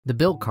The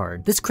Bilt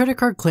Card. This credit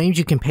card claims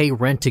you can pay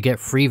rent to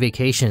get free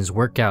vacations,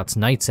 workouts,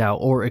 nights out,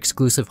 or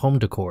exclusive home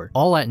decor,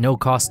 all at no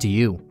cost to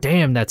you.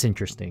 Damn, that's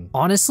interesting.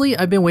 Honestly,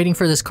 I've been waiting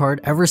for this card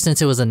ever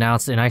since it was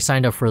announced and I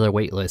signed up for their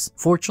waitlist.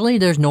 Fortunately,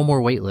 there's no more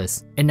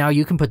waitlists, and now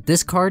you can put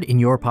this card in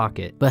your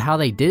pocket. But how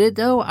they did it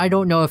though, I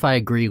don't know if I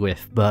agree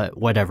with, but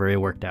whatever, it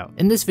worked out.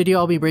 In this video,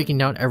 I'll be breaking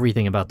down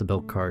everything about the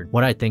Bilt Card,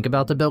 what I think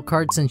about the Bilt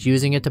Card since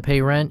using it to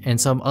pay rent,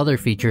 and some other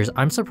features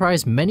I'm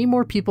surprised many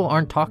more people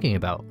aren't talking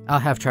about. I'll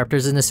have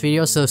chapters in this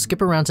video, so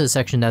skip around to the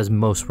section that is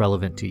most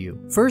relevant to you.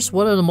 First,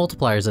 what are the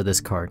multipliers of this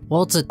card?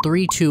 Well, it's a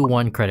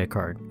 3-2-1 credit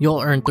card.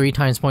 You'll earn 3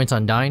 times points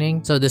on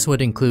dining, so this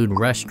would include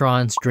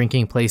restaurants,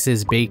 drinking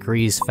places,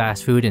 bakeries,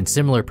 fast food, and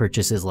similar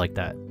purchases like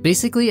that.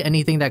 Basically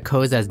anything that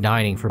codes as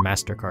dining for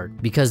Mastercard,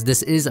 because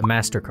this is a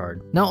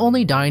Mastercard. Not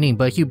only dining,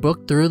 but if you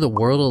book through the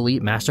World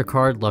Elite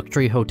Mastercard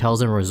luxury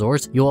hotels and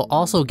resorts, you'll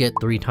also get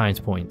 3 times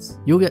points.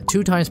 You'll get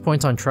 2 times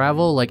points on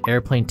travel like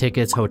airplane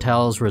tickets,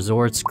 hotels,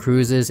 resorts,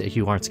 cruises if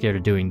you aren't scared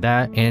of doing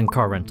that, and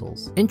car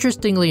rentals.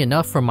 Interestingly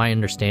enough, from my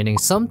understanding,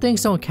 some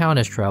things don't count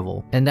as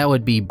travel, and that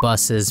would be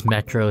buses,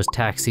 metros,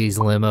 taxis,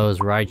 limos,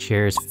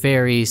 rideshares,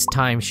 ferries,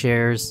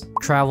 timeshares,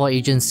 travel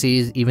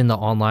agencies, even the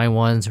online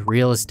ones,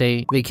 real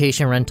estate,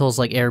 vacation rentals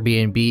like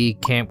Airbnb,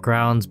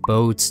 campgrounds,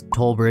 boats,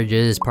 toll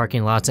bridges,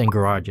 parking lots, and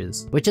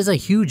garages, which is a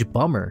huge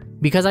bummer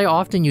because I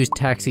often use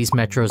taxis,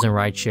 metros, and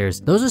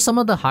rideshares. Those are some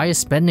of the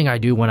highest spending I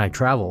do when I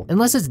travel.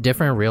 Unless it's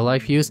different in real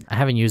life use, I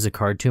haven't used the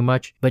card too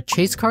much, but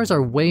Chase cards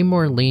are way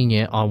more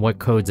lenient on what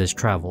codes as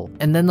travel.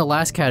 And then the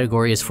last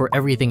category is for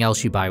everything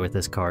else you buy with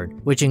this card,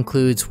 which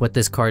includes what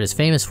this card is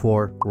famous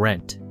for,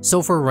 rent.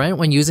 So for rent,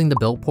 when using the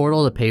Bilt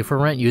portal to pay for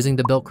rent using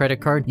the Bilt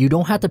credit card, you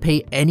don't have to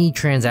pay any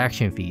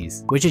transaction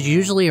fees, which is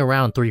usually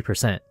around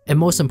 3%. And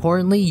most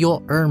importantly,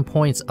 you'll earn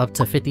points up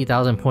to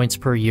 50,000 points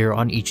per year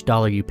on each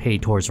dollar you pay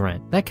towards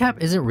rent. That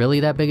cap isn't really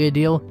that big a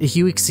deal. If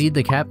you exceed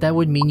the cap, that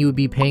would mean you would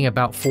be paying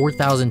about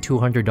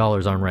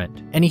 $4,200 on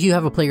rent. And if you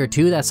have a player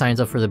 2 that signs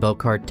up for the Bilt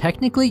card,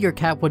 technically your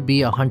cap would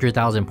be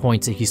 100,000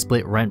 points if you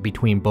split rent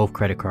between both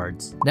credit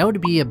cards. That would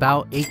be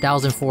about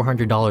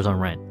 $8,400 on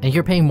rent. And if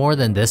you're paying more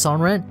than this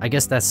on rent, I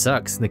guess that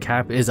sucks. The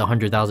cap is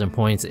 100,000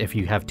 points if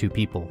you have 2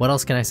 people. What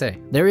else can I say?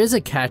 There is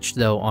a catch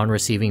though on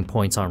receiving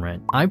points on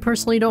rent. I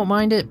personally don't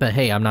mind it, but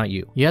hey, I'm not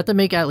you. You have to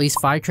make at least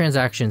 5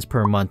 transactions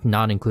per month,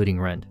 not including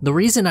rent. The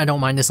reason I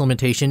don't mind this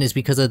limitation is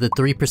because of the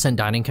 3%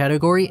 dining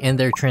category and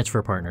their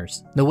transfer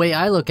partners. The way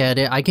I look at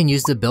it, I can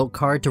use the Bilt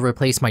card to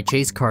replace my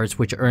Chase cards,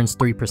 which earns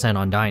 3%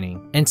 on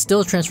dining, and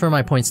still transfer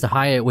my points to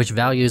Hyatt, which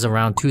values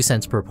around 2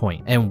 cents per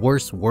point. And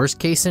worst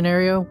case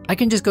scenario, I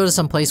can just go to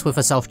some place with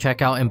a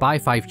self-checkout and buy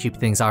 5 cheap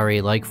things I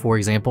already like, for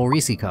example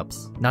Reese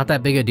cups. Not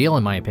that big a deal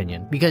in my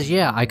opinion, because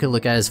yeah, I could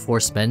look at it as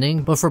forced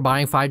spending, but for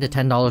buying $5 to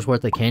 $10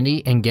 worth of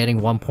candy and getting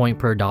 1 point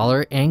per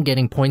dollar and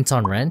getting points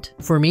on rent,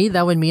 for me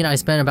that would mean I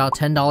spent about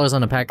 $10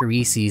 on a pack of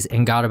Reese's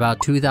and got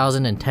about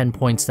 2,010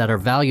 points that are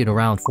valued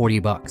around 40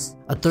 bucks.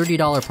 A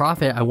 $30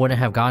 profit I wouldn't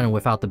have gotten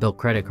without the Bilt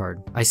credit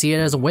card. I see it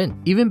as a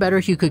win. Even better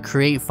if you could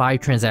create 5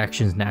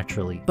 transactions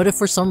naturally. But if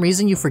for some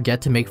reason you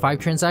forget to make 5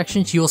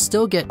 transactions, you'll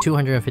still get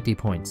 250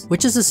 points,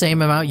 which is the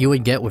same amount you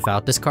would get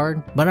without this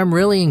card, but I'm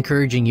really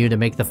encouraging you to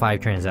make the 5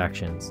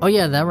 transactions. Oh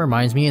yeah, that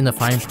reminds me, in the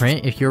fine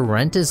print, if your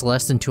rent is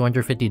less than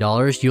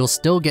 $250, you'll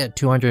still get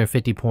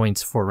 250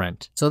 points for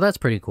rent. So that's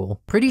pretty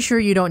cool. Pretty sure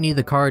you don't need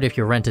the card if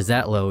your rent is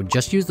that low,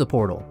 just use the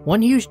portal.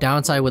 One huge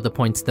downside with the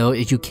points though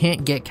is you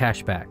can't get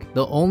cash back.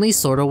 The only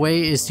sort of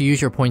way is to use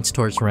your points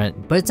towards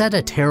rent, but it's at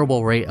a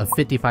terrible rate of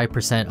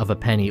 55% of a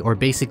penny, or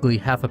basically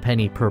half a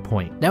penny per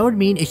point. That would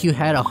mean if you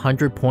had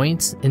 100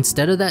 points,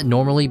 instead of that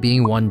normally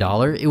being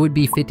 $1, it would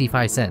be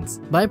 55 cents.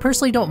 But I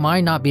personally don't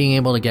mind not being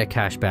able to get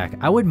cash back.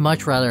 I would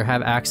much rather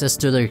have access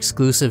to their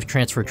exclusive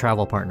transfer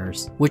travel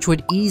partners, which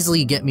would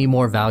easily get me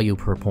more value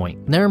per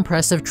point. Their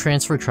impressive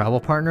transfer travel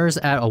partners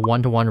at a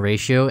 1-to-1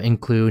 ratio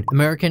include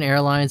American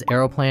Airlines,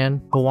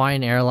 Aeroplan,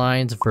 Hawaiian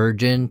Airlines,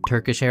 Virgin,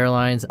 Turkish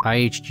Airlines,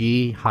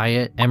 IHG,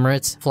 Hyatt,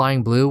 Emirates,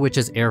 Flying Blue, which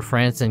is Air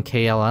France and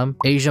KLM,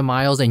 Asia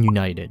Miles, and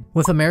United.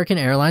 With American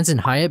Airlines and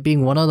Hyatt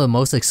being one of the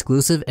most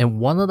exclusive and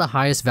one of the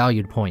highest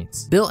valued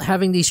points. Bilt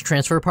having these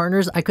transfer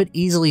partners, I could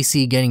easily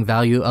see getting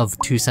value of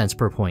 2 cents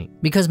per point,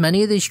 because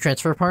many of these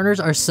transfer partners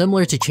are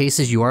similar to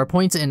Chase's UR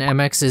points and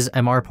MX's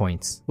MR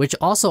points, which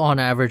also on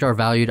average are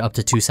valued up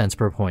to 2 cents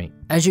per point.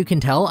 As you can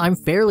tell, I'm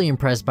fairly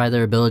impressed by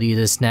their ability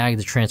to snag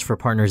the transfer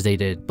partners they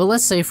did. But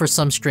let's say for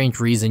some strange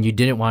reason you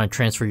didn't want to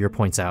transfer your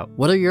points out.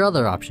 What are your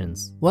other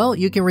options? Well,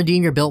 you can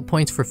redeem your Bilt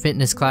points for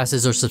fitness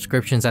classes or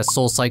subscriptions at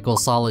SoulCycle,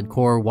 Solid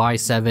Core,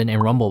 Y7,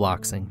 and Rumble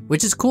Boxing,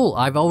 which is cool.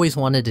 I've always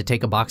wanted to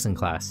take a boxing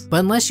class.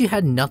 But unless you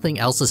had nothing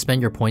else to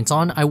spend your points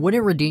on, I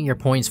wouldn't redeem your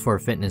points for a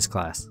fitness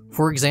class.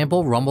 For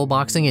example, rumble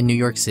boxing in New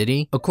York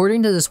City,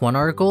 according to this one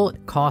article,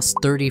 it costs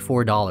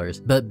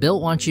 $34, but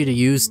Bilt wants you to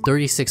use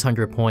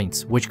 3,600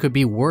 points, which could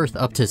be worth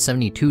up to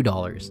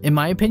 $72. In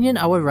my opinion,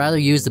 I would rather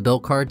use the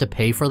Bilt card to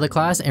pay for the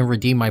class and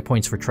redeem my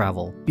points for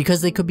travel,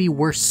 because they could be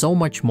worth so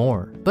much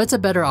more. But it's a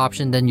better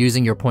option than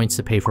using your points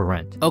to pay for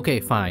rent.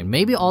 Okay, fine,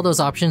 maybe all those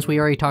options we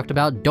already talked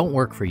about don't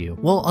work for you.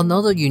 Well,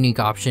 another unique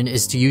option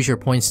is to use your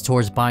points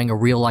towards buying a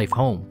real-life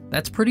home.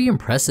 That's pretty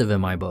impressive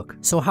in my book.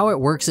 So how it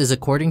works is,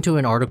 according to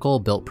an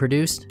article Bilt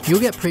produced, you'll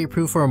get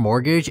pre-approved for a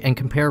mortgage and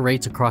compare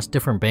rates across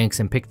different banks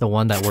and pick the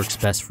one that works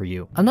best for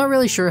you. I'm not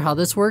really sure how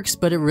this works,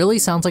 but it really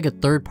sounds like a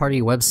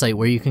third-party website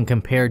where you can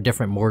compare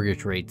different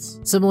mortgage rates,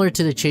 similar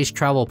to the Chase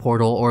travel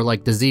portal or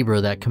like the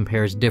Zebra that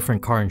compares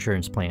different car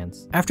insurance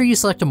plans. After you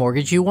select a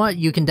mortgage you want,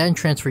 you can then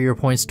transfer your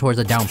points towards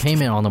a down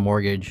payment on the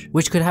mortgage,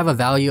 which could have a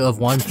value of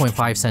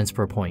 1.5 cents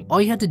per point.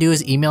 All you have to do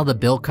is email the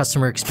Bilt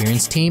customer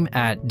experience team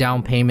at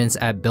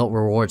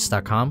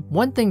downpayments@BiltRewards.com.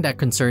 One thing that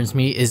concerns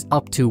me is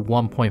up to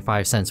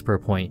 1.5 cents per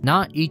point.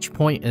 Not each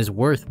point is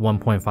worth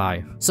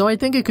 1.5. So I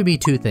think it could be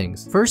two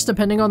things. First,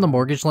 depending on the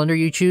mortgage lender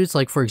you choose,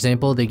 like for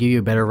example, they give you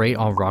a better rate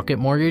on Rocket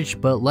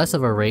Mortgage, but less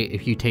of a rate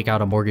if you take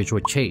out a mortgage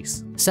with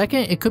Chase.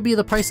 Second, it could be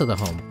the price of the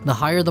home. The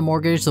higher the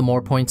mortgage, the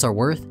more points are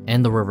worth,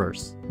 and the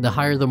reverse. The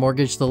higher the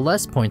mortgage, the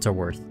less points are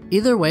worth.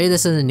 Either way,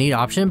 this is a neat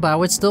option, but I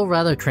would still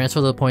rather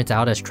transfer the points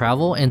out as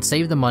travel and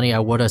save the money I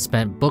would have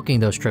spent booking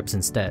those trips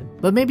instead.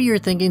 But maybe you're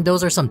thinking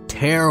those are some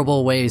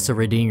terrible ways to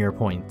redeem your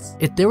points.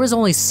 If there was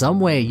only some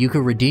way you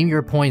could redeem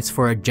your points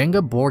for a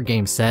Jenga board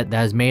game set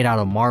that is made out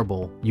of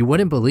marble, you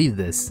wouldn't believe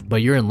this,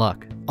 but you're in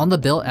luck. On the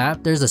Bilt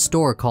app, there's a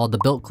store called the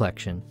Bilt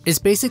Collection. It's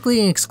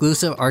basically an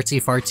exclusive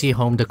artsy-fartsy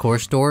home decor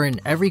store, and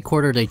every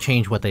quarter they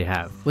change what they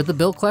have. With the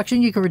Bilt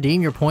Collection, you can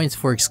redeem your points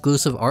for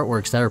exclusive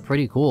artworks that are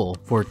pretty cool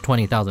for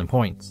 20,000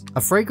 points.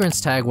 A fragrance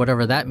tag,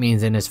 whatever that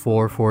means in is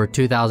for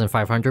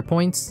 2,500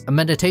 points. A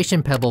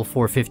meditation pebble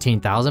for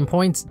 15,000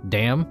 points,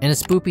 damn. And a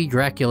spoopy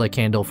Dracula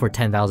candle for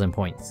 10,000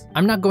 points.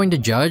 I'm not going to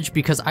judge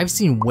because I've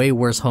seen way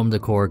worse home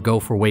decor go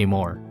for way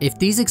more. If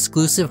these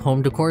exclusive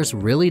home decors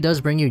really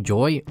does bring you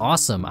joy,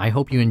 awesome, I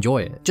hope you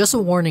enjoy it. Just a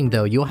warning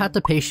though, you'll have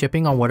to pay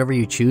shipping on whatever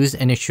you choose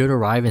and it should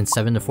arrive in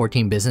 7 to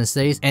 14 business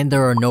days and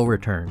there are no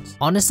returns.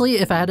 Honestly,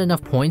 if I had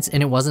enough points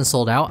and it wasn't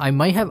sold out, I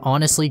might have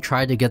honestly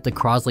tried to get the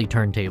Crosley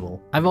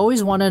turntable. I've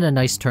always wanted a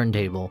nice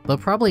turntable, but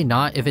probably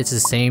not if it's the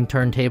same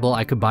turntable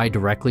I could buy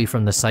directly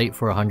from the site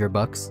for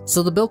 $100.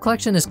 So the Bilt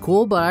Collection is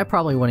cool, but I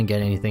probably wouldn't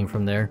get anything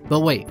from there. But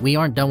wait, we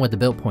aren't done with the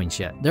Bilt points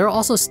yet. There are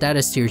also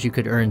status tiers you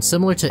could earn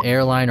similar to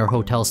airline or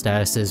hotel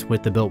statuses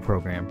with the Bilt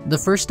program. The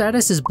first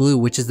status is blue,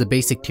 which is the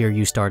basic tier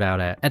you start out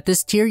at. At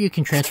this tier, you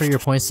can transfer your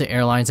points to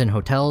airlines and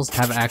hotels,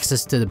 have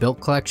access to the Bilt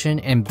Collection,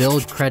 and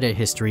build credit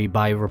history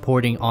by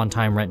reporting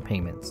on-time rent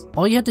payments.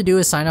 All you have to do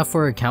is sign up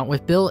for an account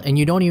with Bilt, and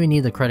you don't even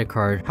need the credit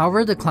card.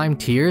 However, to climb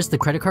tiers, the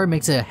credit card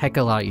makes it a heck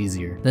of a lot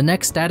easier. The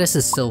next status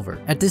is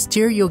silver. At this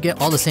tier, you'll get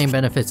all the same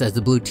benefits as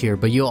the blue tier,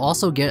 but you'll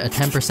also get a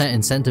 10%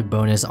 incentive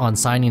bonus on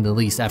signing the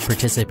lease at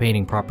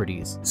participating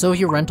properties. So if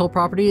your rental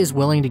property is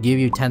willing to give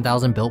you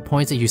 10,000 Bilt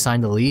points if you sign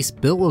the lease,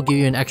 Bilt will give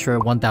you an extra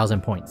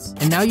 1,000 points.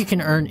 And now you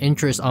can earn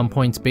interest on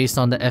points based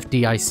on the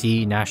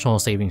FDIC national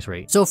savings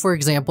rate. So for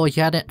example, if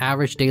you had an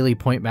average daily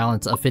point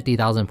balance of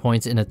 50,000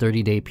 points in a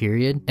 30-day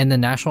period, and the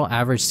national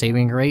average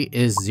saving rate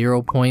is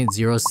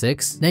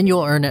 0.06, then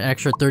you'll earn an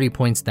extra 30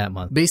 points that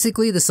month.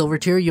 Basically, the silver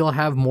tier, you'll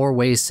have more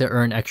ways to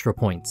earn extra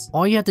points.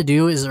 All you have to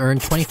do is earn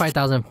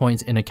 25,000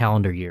 points in a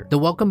calendar year. The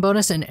welcome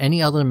bonus and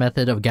any other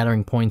method of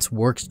gathering points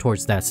works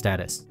towards that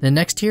status. The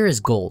next tier is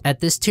gold. At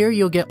this tier,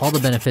 you'll get all the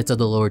benefits of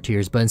the lower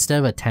tiers, but instead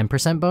of a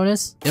 10%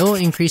 bonus, it will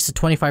increase to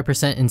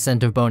 25%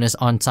 incentive bonus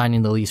on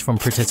signing the lease from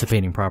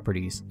participating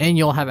properties. And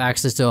you'll have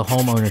access to a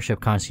home ownership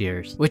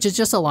concierge, which is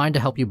just a line to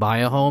help you buy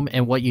a home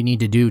and what you need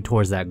to do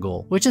towards that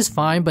goal, which is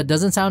fine but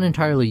doesn't sound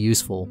entirely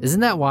useful.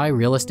 Isn't that why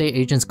real estate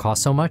agents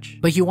cost so much?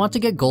 But if you want to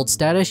get gold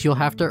status, you'll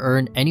have to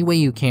earn any way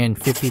you can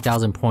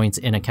 50,000 points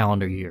in a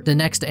calendar year. The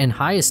next and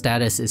highest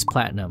status is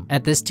platinum.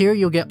 At this tier,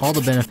 you'll get all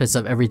the benefits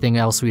of everything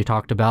else we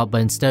talked about,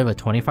 but instead of a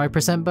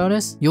 25%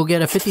 bonus, you'll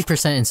get a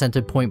 50%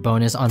 incentive point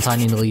bonus on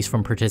signing the lease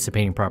from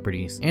participating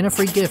properties, and a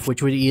free gift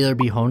which would either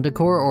be home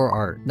decor or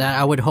art. That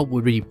I would hope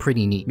would be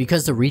pretty neat,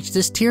 because to reach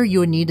this tier, you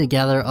would need to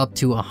gather up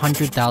to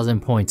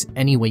 100,000 points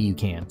any way you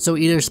can. So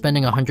either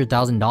spending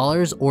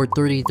 $100,000 or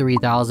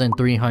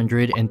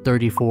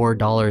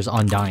 $33,334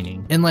 on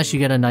dining, unless you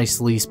get a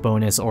nice lease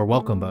bonus or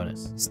welcome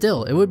bonus.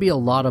 Still, it would be a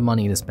lot of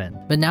money to spend.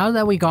 But now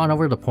that we've gone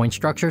over the point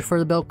structure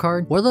for the Bilt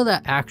card, what are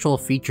the actual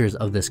features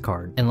of this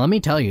card? And let me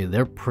tell you,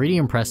 they're pretty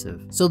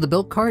impressive. So the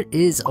Bilt card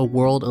is a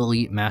World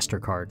Elite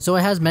Mastercard. So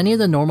it has many of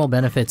the normal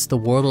benefits the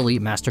World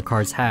Elite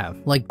Mastercards cards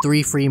have, like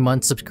 3 free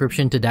month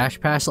subscription to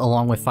DashPass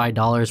along with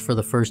 $5 for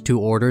the first 2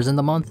 orders in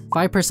the month,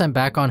 5%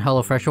 back on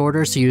HelloFresh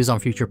orders to use on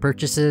future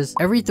purchases,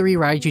 every 3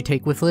 rides you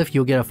take with Lyft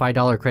you'll get a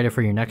 $5 credit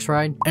for your next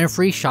ride, and a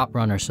free Shop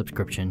Runner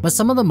subscription. But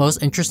some of the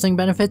most interesting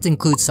benefits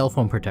include cell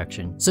phone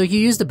protection. So if you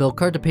use the Bilt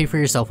card to pay for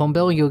your cell phone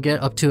bill, you'll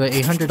get up to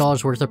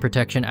 $800 worth of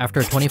protection after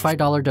a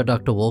 $25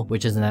 deductible,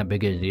 which isn't that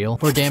big a deal,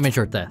 for damage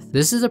or theft.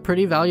 This is a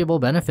pretty valuable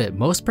benefit.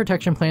 Most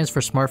protection plans for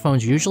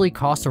smartphones usually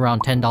cost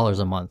around $10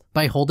 a month.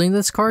 By holding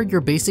this card,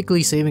 you're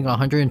basically saving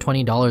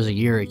 $120 a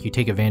year if you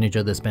take advantage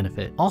of this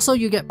benefit. Also,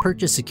 you get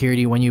purchase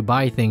security when you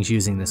buy things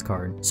using this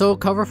card. So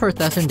cover for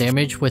theft and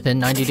damage within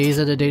 90 days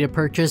of the date of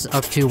purchase,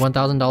 up to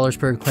 $1,000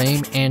 per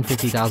claim, and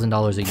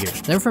 $50,000 a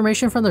year. The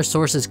information from their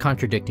sources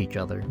contradict each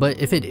other, but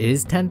if it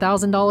is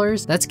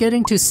 $10,000, that's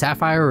getting to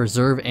Sapphire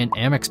Reserve and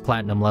Amex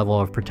Platinum level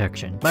of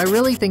protection. But I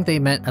really think they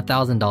meant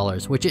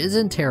 $1,000, which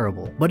isn't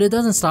terrible, but it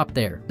doesn't stop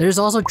there. There's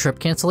also trip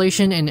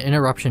cancellation and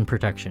interruption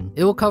protection.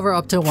 It will cover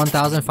up to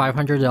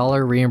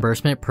 $1,500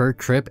 reimbursement per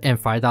trip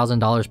and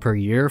 $5,000 per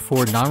year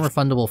for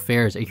non-refundable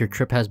fares if your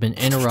trip has been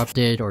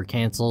interrupted or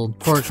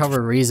canceled for a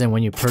covered reason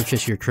when you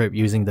purchase your trip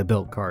using the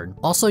Bilt card.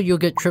 Also, you'll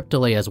get trip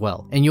delay as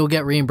well, and you'll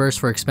get reimbursed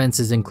for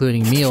expenses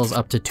including meals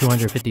up to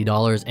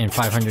 $250 and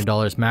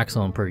 $500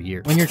 maximum per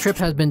year when your trip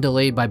has been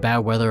delayed by bad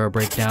weather or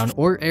breakdown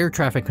or air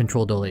traffic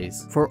control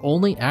delays for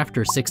only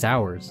after 6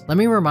 hours. Let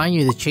me remind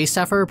you, the Chase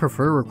Sapphire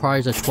Preferred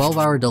requires a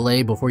 12-hour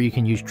delay before you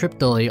can use trip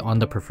delay on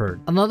the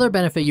Preferred. Another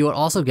benefit you will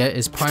also get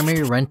is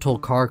primary rental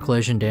car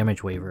collision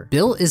damage waiver.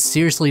 Bilt is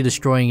seriously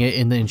destroying it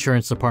in the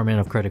insurance department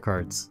of credit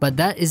cards. But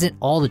that isn't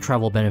all the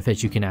travel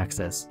benefits you can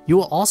access. You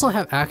will also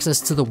have access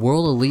to the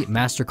World Elite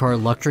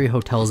Mastercard luxury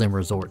hotels and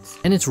resorts.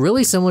 And it's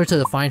really similar to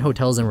the fine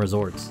hotels and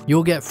resorts.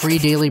 You'll get free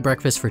daily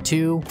breakfast for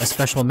 2, a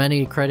special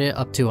amenity credit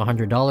up to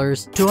 $100,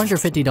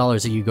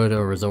 $250 if you go to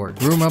a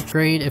resort, room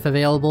upgrade if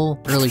available,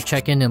 early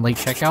check-in and late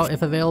checkout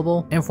if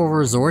available, and for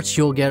resorts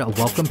you'll get a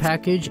welcome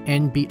package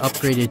and be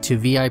upgraded to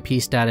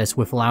VIP status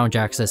with lounge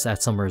access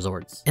at some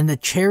resorts. And the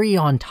cherry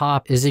on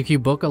top is if you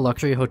book a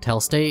luxury hotel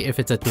stay, if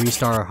it's a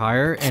 3-star or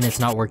higher and it's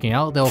not working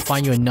out, they'll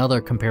find you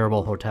another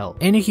comparable hotel.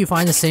 And if you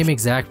find the same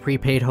exact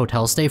prepaid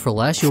hotel stay for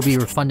less, you'll be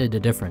refunded the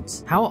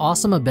difference. How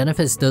awesome of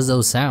benefits does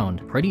those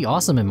sound? Pretty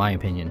awesome in my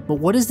opinion. But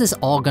what is this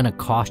all gonna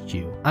cost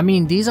you? I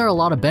mean, these are a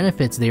lot of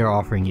benefits they are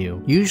offering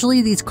you.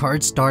 Usually these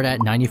cards start at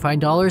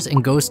 $95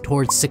 and goes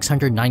towards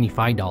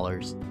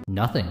 $695.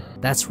 Nothing.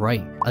 That's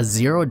right, a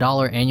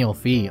 $0 annual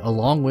fee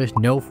along with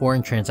no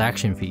foreign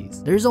transaction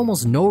fees. There's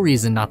almost no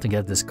reason not to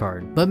get this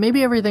card. But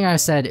maybe everything I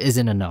said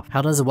isn't enough.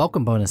 How does a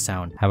welcome bonus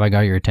sound? Have I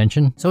got your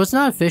attention? So it's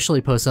not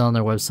officially posted on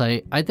their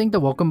website. I think the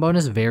welcome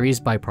bonus varies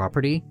by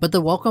property, but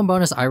the welcome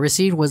bonus I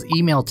received was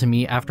emailed to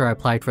me after I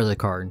applied for the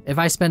card. If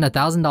I spend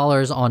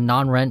 $1,000 on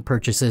non-rent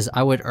purchases,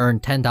 I would earn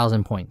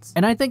 10,000 points.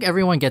 And I think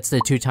everyone gets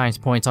the 2 times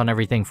points on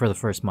everything for the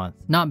first month.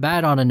 Not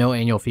bad on a no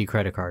annual fee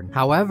credit card.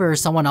 However,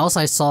 someone else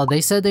I saw,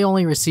 they said they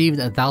only received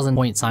a 1,000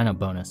 point sign up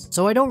bonus.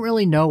 So I don't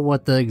really know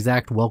what the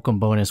exact welcome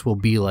bonus will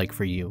be like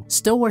for you.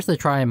 Still worth a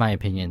try in my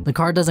opinion. The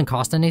card doesn't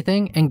cost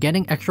anything and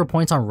getting extra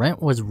points on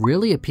rent was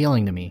really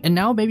appealing to me. And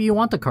now maybe you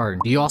want the card.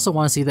 Do you also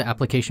want to see the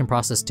application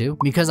process too?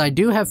 Because I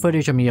do have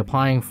footage of me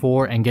applying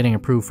for and getting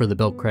approved for the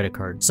Bilt credit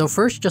card. So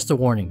first, just a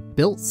warning,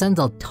 Bilt sends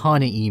a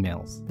ton of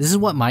emails. This is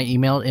what my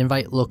email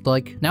invite looked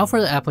like. Now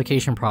for the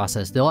application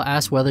process, they'll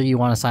ask whether you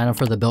want to sign up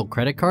for the Bilt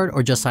credit card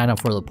or just sign up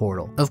for the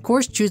portal. Of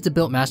course, choose the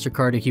Bilt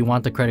Mastercard if you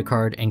want the credit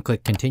card and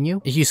click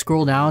continue. If you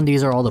scroll down,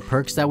 these are all the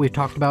perks that we've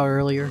talked about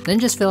earlier. Then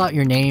just fill out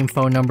your name,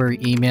 phone number,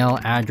 email,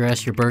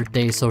 address, your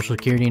birthday, social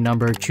security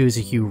number, choose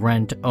if you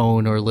rent,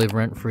 own, or live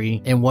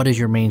rent-free, and what is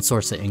your main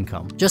source of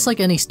income. Just like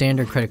any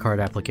standard credit card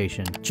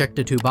application. Check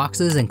the 2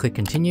 boxes and click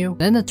continue.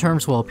 Then the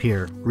terms will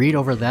appear. Read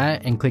over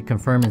that and click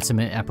confirm and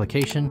submit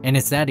application, and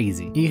it's that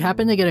easy. Do you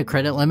happen to get a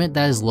credit limit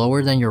that is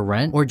lower than your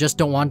rent, or just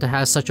don't want to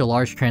have such a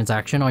large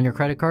transaction on your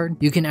credit card?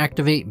 You can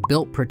activate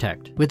Bilt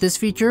Protect. With this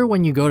feature,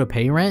 when you go to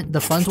pay rent,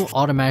 the funds will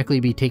automatically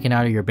be taken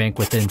out of your bank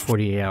within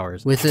 48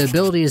 hours, with the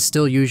ability to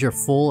still use your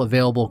full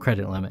available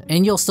credit limit,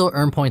 and you'll still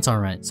earn points on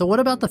rent. So what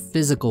about the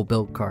physical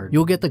Bilt card?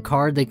 You'll get the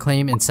card they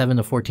claim in 7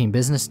 to 14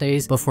 business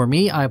days, but for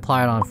me, I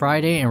applied on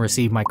Friday and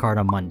received my card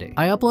on Monday.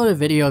 I uploaded a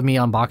video of me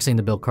unboxing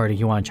the Bilt card if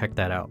you want to check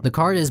that out. The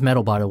card is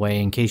metal, by the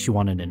way, in case you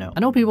wanted to know. I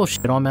know people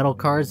shit on metal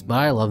cards, but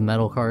I love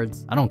metal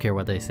cards. I don't care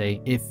what they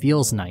say. It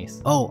feels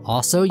nice. Oh,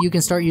 also, you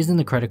can start using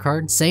the credit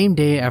card same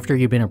day after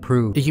you've been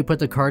approved if you put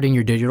the card in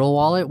your digital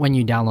wallet when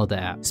you download the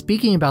app.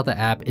 Speaking about the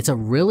app, it's a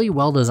really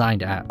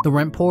well-designed app. The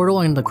rent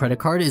portal and the credit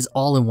card is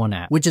all in one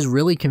app, which is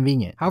really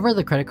convenient. However,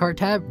 the credit card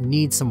tab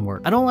needs some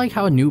work. I don't like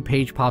how a new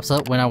page pops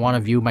up when I want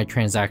to view my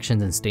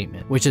transactions and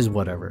statement, which is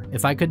whatever.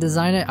 If I could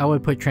design it, I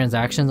would put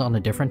transactions on a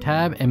different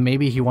tab, and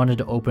maybe if you wanted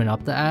to open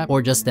up the app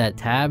or just that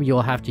tab,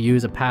 you'll have to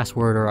use a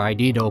password or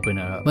ID to open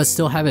it up, but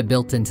still have it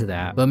built into the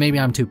app. But maybe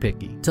I'm too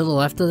picky. To the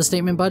left of the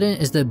statement button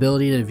is the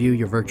ability to view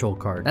your virtual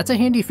card. That's a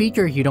handy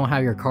feature if you don't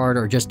have your card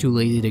or just too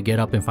lazy to get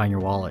up and find your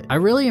wallet. I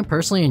really and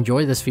personally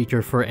enjoy this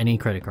feature for for any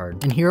credit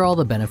card. And here are all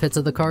the benefits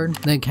of the card.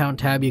 The account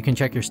tab, you can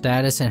check your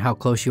status and how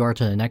close you are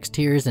to the next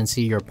tiers and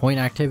see your point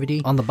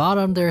activity. On the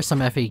bottom, there's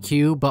some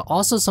FAQ, but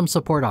also some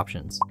support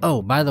options.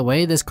 Oh, by the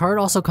way, this card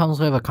also comes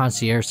with a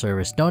concierge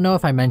service. Don't know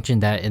if I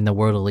mentioned that in the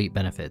World Elite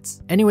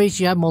benefits. Anyways,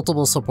 you have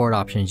multiple support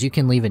options. You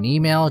can leave an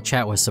email,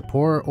 chat with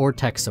support, or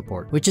text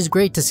support, which is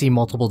great to see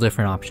multiple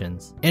different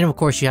options. And of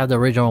course, you have the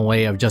original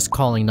way of just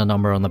calling the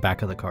number on the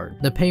back of the card.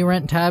 The pay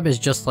rent tab is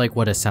just like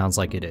what it sounds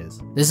like it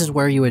is. This is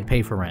where you would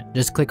pay for rent.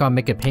 Just click on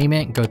make a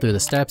payment, go through the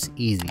steps,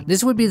 easy.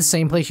 This would be the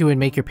same place you would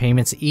make your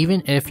payments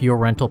even if your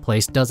rental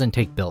place doesn't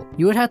take Bilt.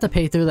 You would have to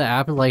pay through the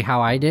app like how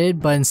I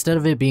did, but instead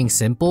of it being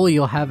simple,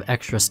 you'll have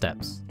extra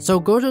steps. So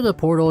go to the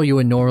portal you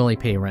would normally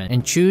pay rent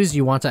and choose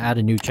you want to add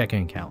a new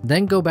checking account.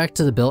 Then go back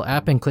to the Bilt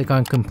app and click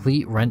on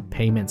complete rent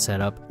payment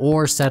setup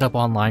or set up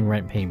online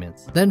rent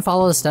payments. Then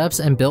follow the steps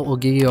and Bilt will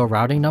give you a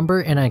routing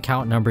number and an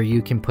account number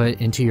you can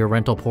put into your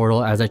rental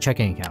portal as a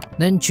checking account.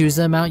 Then choose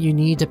the amount you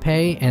need to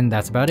pay, and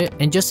that's about it.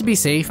 And just to be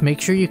safe,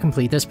 make sure you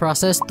complete this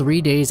process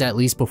 3 days at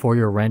least before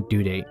your rent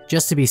due date,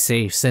 just to be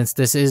safe since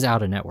this is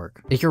out of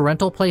network. If your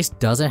rental place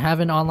doesn't have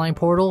an online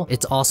portal,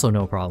 it's also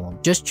no problem.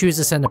 Just choose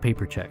to send a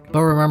paper check.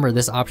 But remember,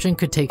 this option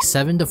could take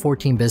 7 to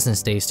 14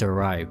 business days to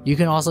arrive. You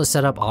can also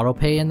set up auto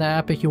pay in the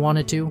app if you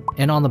wanted to,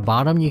 and on the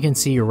bottom you can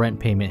see your rent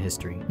payment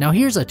history. Now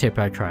here's a tip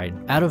I tried.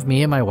 Out of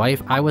me and my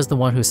wife, I was the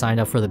one who signed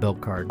up for the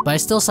Bilt card, but I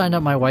still signed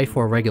up my wife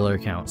for a regular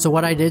account. So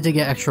what I did to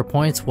get extra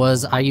points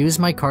was I used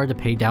my card to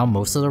pay down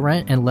most of the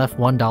rent and left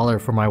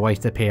 $1 for my wife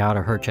to pay out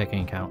of her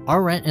checking account.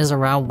 Our rent is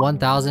around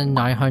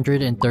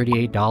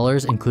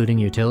 $1,938 including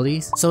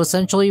utilities, so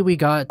essentially we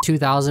got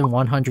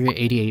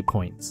 2,188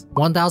 points.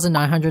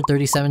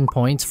 1,937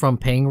 points from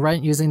paying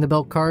rent using the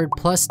Bilt card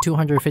plus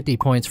 250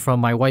 points from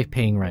my wife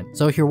paying rent.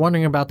 So if you're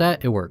wondering about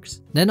that, it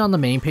works. Then on the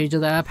main page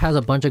of the app has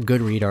a bunch of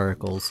good read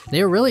articles.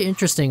 They are really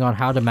interesting on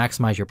how to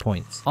maximize your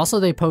points. Also,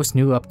 they post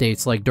new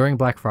updates, like during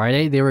Black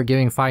Friday, they were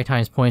giving 5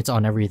 times points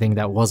on everything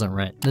that wasn't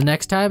rent. The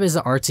next tab is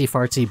the artsy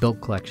fartsy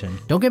Bilt Collection.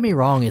 Don't get me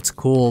wrong, it's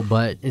cool,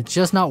 but it's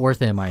just not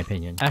worth it in my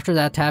opinion. After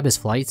that tab is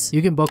flights.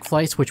 You can book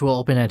flights, which will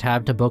open a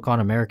tab to book on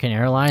American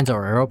Airlines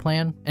or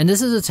Aeroplan. And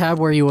this is a tab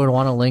where you would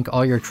want to link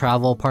all your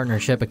travel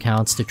partnership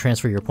accounts to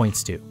transfer your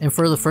points to. And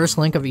for the first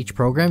link of each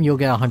program, you'll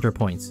get 100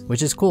 points,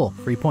 which is cool,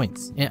 free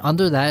points. And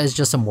under that is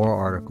just some more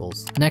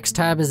articles. Next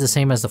tab is the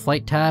same as the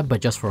flight tab,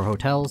 but just for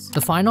hotels.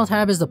 The final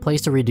tab is the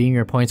place to redeem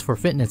your points for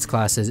fitness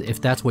classes if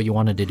that's what you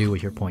wanted to do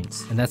with your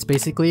points. And that's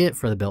basically it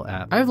for the Bilt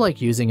app. I've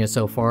liked using it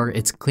so far.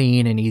 It's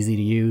clean and easy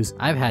to use.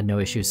 I've had no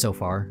issues so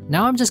far.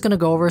 Now I'm just gonna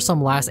go over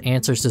some last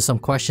answers to some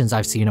questions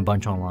I've seen a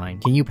bunch online.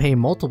 Can you pay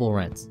multiple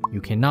rents?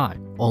 You cannot.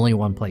 Only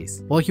one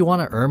place. Well, if you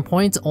want to earn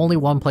points, only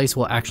one place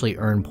will actually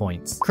earn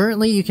points.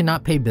 Currently, you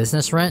cannot pay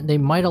business rent. They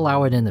might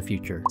allow it in the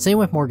future. Same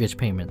with mortgage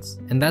payments.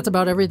 And that's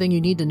about everything you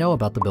need to know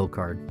about the Bilt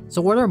card.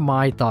 So what are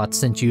my thoughts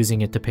since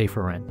using it to pay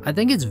for rent? I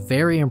think it's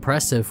very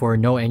impressive for a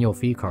no annual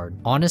fee card.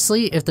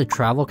 Honestly, if the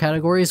travel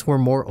categories were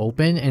more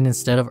open and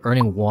instead of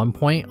earning 1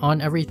 point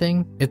on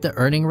everything, if the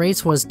earning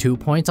rates was 2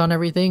 points on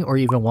everything or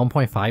even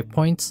 1.5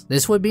 points,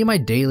 this would be my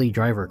daily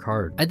driver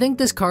card. I think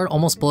this card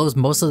almost blows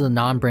most of the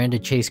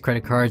non-branded Chase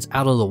credit cards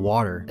out of the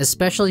water,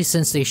 especially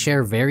since they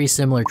share very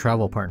similar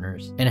travel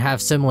partners and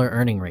have similar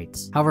earning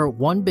rates. However,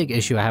 one big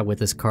issue I have with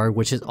this card,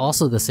 which is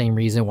also the same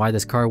reason why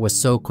this card was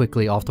so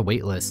quickly off the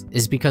waitlist,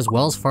 is because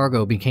Wells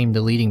Fargo became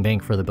the leading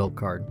bank for the Bilt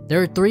card.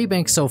 There are 3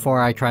 banks so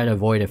far I try to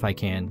avoid if I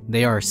can.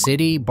 They are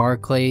Citi,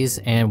 Barclays,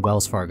 and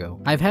Wells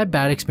Fargo. I've had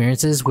bad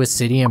experiences with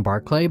Citi and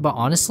Barclays, but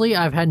honestly,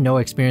 I've had no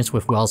experience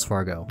with Wells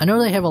Fargo. I know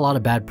they have a lot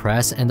of bad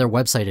press and their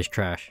website is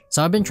trash,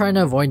 so I've been trying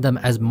to avoid them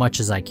as much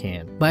as I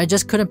can. But I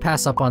just couldn't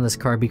pass up on this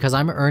card because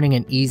I'm earning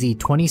an easy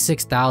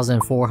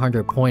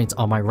 26,400 points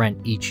on my rent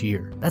each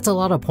year. That's a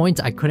lot of points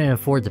I couldn't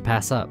afford to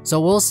pass up. So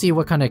we'll see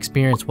what kind of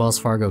experience Wells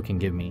Fargo can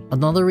give me.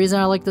 Another reason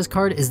I like this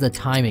card is the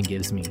time it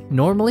gives me.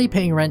 Normally,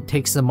 paying rent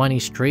takes the money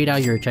straight out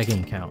of your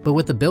checking account, but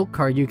with the Bilt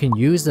card, you can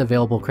use the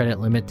available credit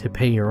limit to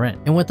pay your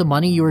rent. And with the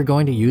money you are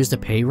going to use to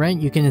pay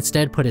rent, you can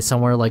instead put it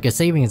somewhere like a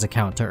savings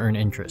account to earn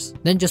interest.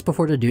 Then just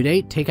before the due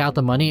date, take out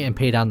the money and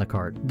pay down the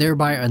card.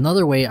 Thereby,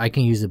 another way I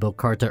can use the Bilt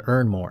card to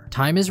earn more.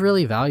 Time is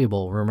really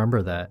valuable,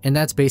 remember that. And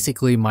that's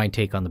basically my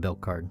take on the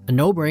Bilt card. A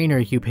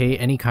no-brainer if you pay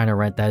any kind of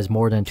rent that is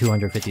more than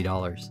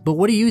 $250. But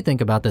what do you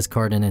think about this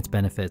card and its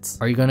benefits?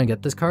 Are you gonna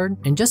get this card?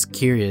 And just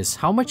curious,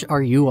 how much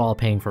are you all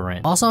paying for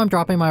rent? Also, I'm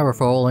dropping my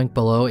referral link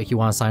below if you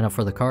want to sign up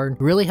for the card.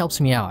 It really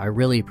helps me out. I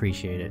really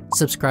appreciate it.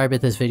 Subscribe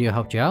if this video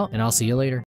helped you out, and I'll see you later.